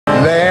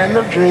Land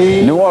of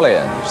dreams. New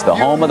Orleans, the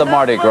home of the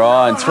Mardi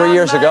Gras, and 3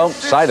 years ago,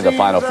 site of the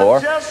Final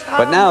Four.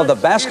 But now the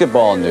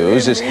basketball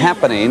news is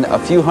happening a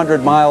few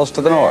hundred miles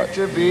to the north.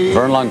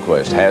 Vern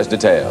Lundquist has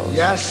details.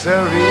 Yes,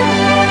 sir.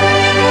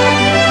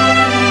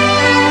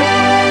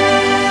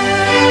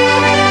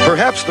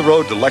 Perhaps the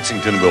road to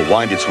Lexington will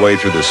wind its way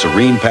through the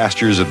serene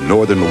pastures of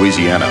northern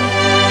Louisiana.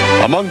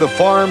 Among the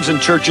farms and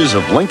churches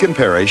of Lincoln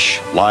Parish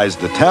lies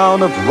the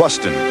town of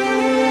Ruston.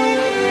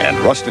 And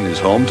Ruston is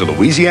home to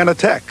Louisiana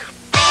Tech.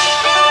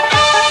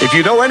 If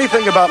you know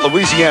anything about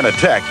Louisiana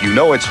Tech, you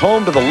know it's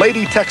home to the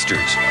Lady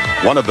Texters,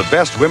 one of the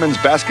best women's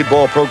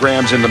basketball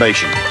programs in the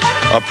nation.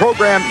 A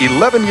program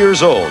 11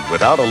 years old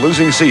without a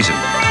losing season.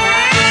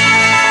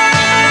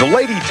 The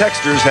Lady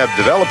Texters have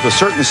developed a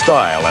certain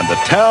style, and the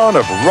town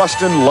of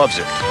Ruston loves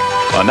it.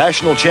 A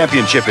national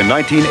championship in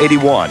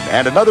 1981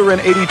 and another in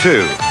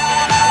 '82.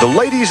 The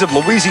ladies of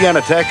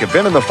Louisiana Tech have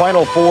been in the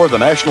Final Four of the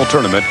national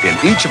tournament in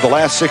each of the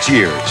last 6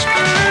 years.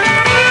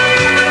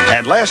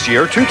 And last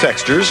year, two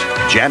Texters,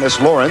 Janice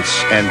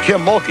Lawrence and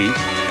Kim Mulkey,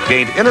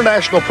 gained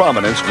international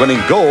prominence,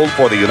 winning gold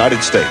for the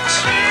United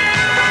States.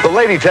 The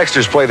Lady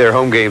Texters play their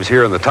home games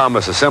here in the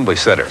Thomas Assembly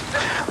Center.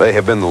 They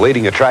have been the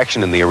leading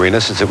attraction in the arena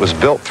since it was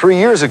built 3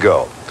 years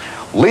ago,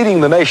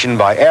 leading the nation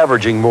by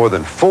averaging more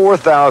than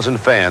 4,000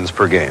 fans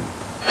per game.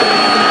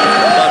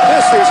 But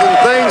this season,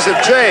 things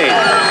have changed.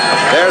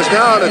 There's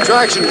now an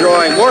attraction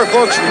drawing more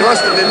folks from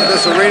Ruston into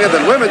this arena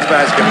than women's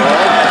basketball.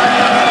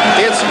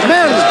 It's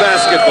men's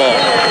basketball.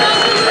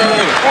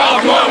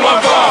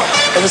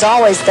 It was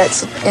always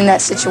in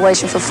that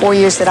situation for 4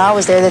 years that I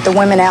was there that the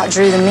women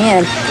outdrew the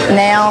men.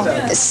 Now,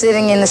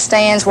 sitting in the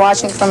stands,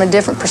 watching it from a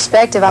different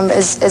perspective, I'm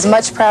as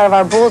much proud of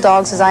our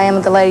Bulldogs as I am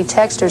of the Lady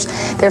Texters.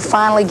 They're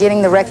finally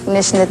getting the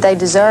recognition that they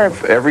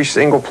deserve. Every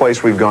single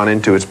place we've gone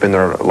into, it's been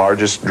their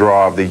largest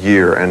draw of the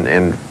year,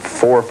 and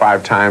 4 or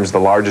 5 times the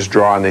largest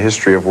draw in the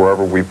history of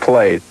wherever we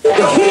played.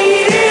 The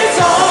heat is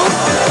on.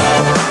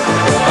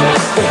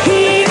 The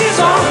heat is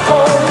on.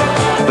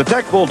 The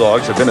Tech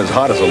Bulldogs have been as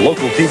hot as a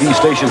local TV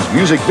station's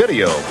music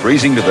video,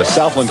 breezing to the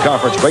Southland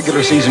Conference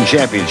regular season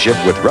championship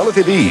with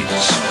relative ease.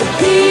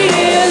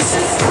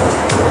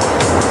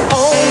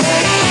 All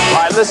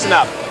right, listen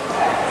up.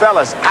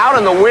 Fellas, out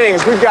in the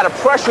wings, we've got to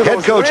pressure those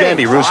Head coach wings.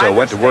 Andy Russo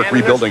went to work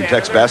rebuilding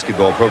Tech's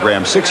basketball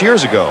program 6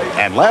 years ago,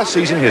 and last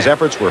season his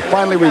efforts were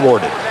finally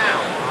rewarded.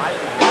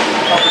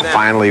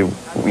 Finally,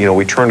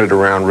 we turned it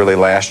around really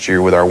last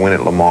year with our win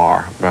at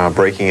Lamar,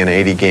 breaking an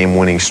 80-game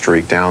winning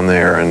streak down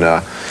there.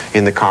 And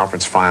in the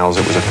conference finals,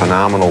 it was a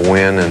phenomenal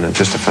win and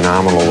just a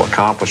phenomenal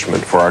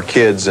accomplishment for our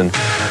kids, and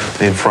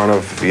in front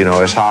of,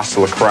 as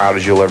hostile a crowd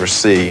as you'll ever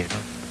see.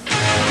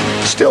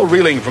 Still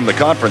reeling from the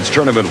conference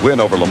tournament win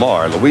over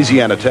Lamar,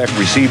 Louisiana Tech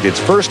received its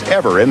first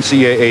ever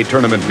NCAAA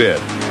tournament bid,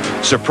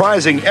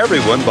 surprising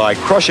everyone by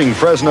crushing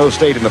Fresno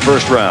State in the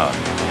first round.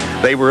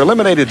 They were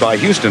eliminated by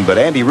Houston, but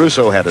Andy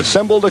Russo had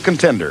assembled a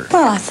contender.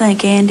 Well, I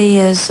think Andy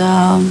is,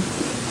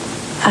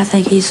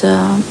 he's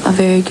a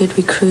very good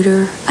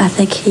recruiter. I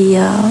think he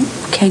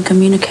can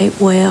communicate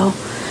well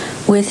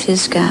with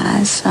his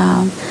guys,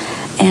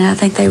 and I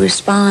think they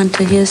respond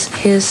to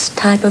his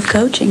type of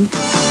coaching.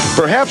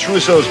 Perhaps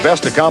Russo's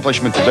best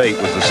accomplishment to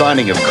date was the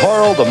signing of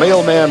Carl the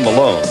Mailman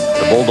Malone,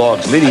 the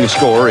Bulldogs' leading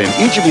scorer in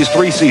each of his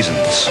 3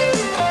 seasons.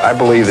 I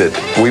believe that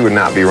we would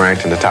not be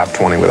ranked in the top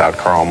 20 without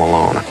Carl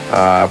Malone.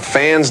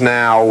 Fans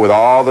now, with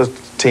all the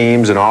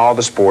teams and all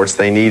the sports,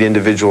 they need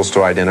individuals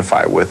to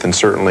identify with, and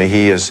certainly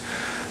he is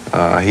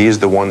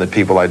the one that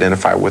people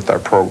identify with our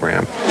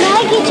program. Can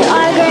I get your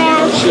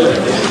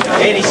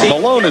autograph?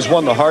 Malone has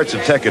won the hearts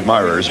of Tech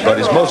admirers, but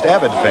his most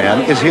avid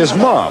fan is his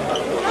mom.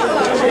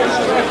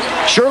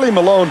 Shirley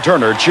Malone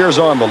Turner cheers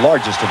on the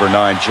largest of her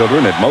 9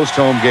 children at most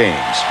home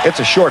games. It's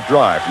a short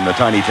drive from the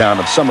tiny town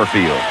of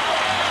Summerfield.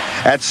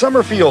 At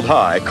Summerfield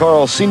High,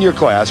 Carl's senior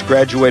class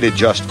graduated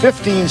just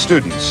 15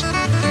 students,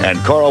 and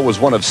Carl was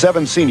one of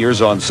 7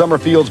 seniors on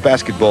Summerfield's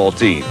basketball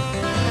team.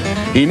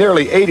 He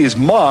nearly ate his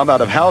mom out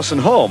of house and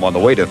home on the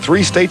way to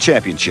 3 state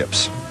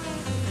championships.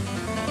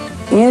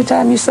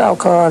 Anytime you saw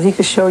Carl, he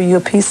could show you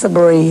a piece of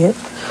bread,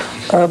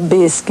 a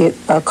biscuit,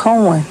 a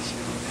coin.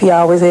 He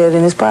always had it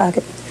in his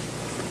pocket.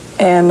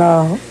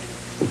 And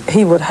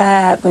he would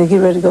hide, when he get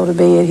ready to go to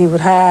bed, he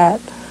would hide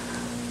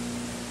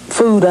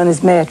food on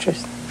his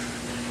mattress.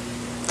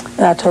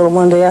 And I told him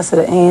one day, I said,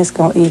 the ant's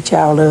gonna eat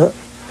y'all up.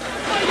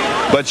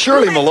 But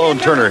Shirley Malone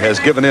Turner has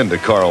given in to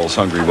Carl's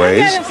hungry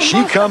ways.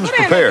 She comes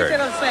prepared.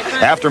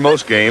 After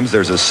most games,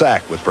 there's a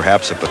sack with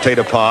perhaps a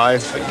potato pie,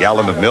 a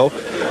gallon of milk,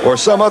 or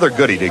some other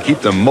goodie to keep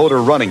the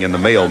motor running in the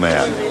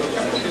mailman.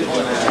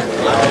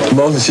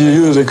 She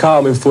usually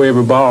call me before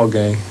every ball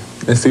game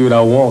and see what I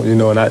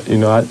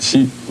want,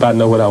 she about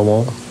know what I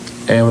want.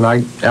 And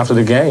after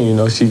the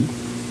game,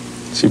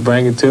 she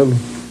bring it to me.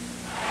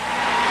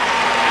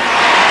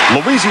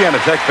 Louisiana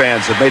Tech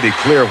fans have made it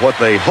clear what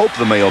they hope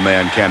the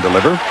mailman can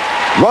deliver.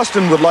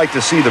 Ruston would like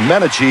to see the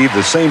men achieve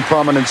the same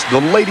prominence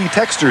the Lady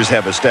Texters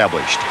have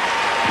established.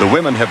 The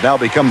women have now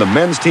become the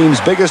men's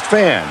team's biggest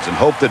fans and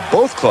hope that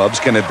both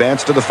clubs can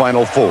advance to the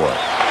Final Four.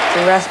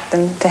 For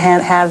Ruston to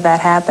have that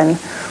happen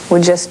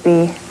would just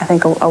be, I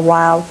think, a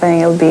wild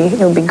thing. It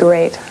would be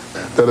great.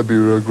 That'd be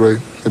real great.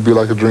 It'd be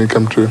like a dream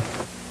come true.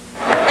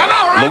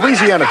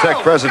 Louisiana Tech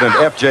President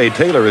F.J.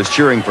 Taylor is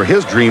cheering for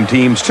his dream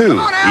teams, too,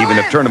 even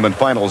if tournament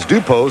finals do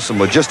pose some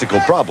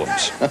logistical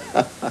problems.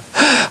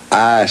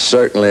 I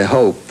certainly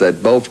hope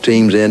that both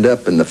teams end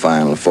up in the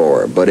Final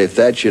Four, but if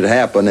that should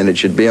happen and it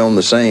should be on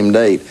the same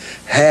date,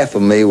 half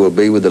of me will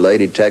be with the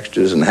Lady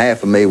Texters and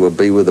half of me will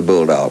be with the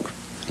Bulldogs.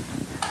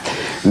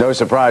 No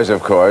surprise,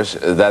 of course,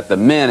 that the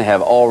men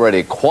have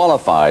already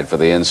qualified for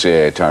the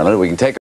NCAA tournament. We can take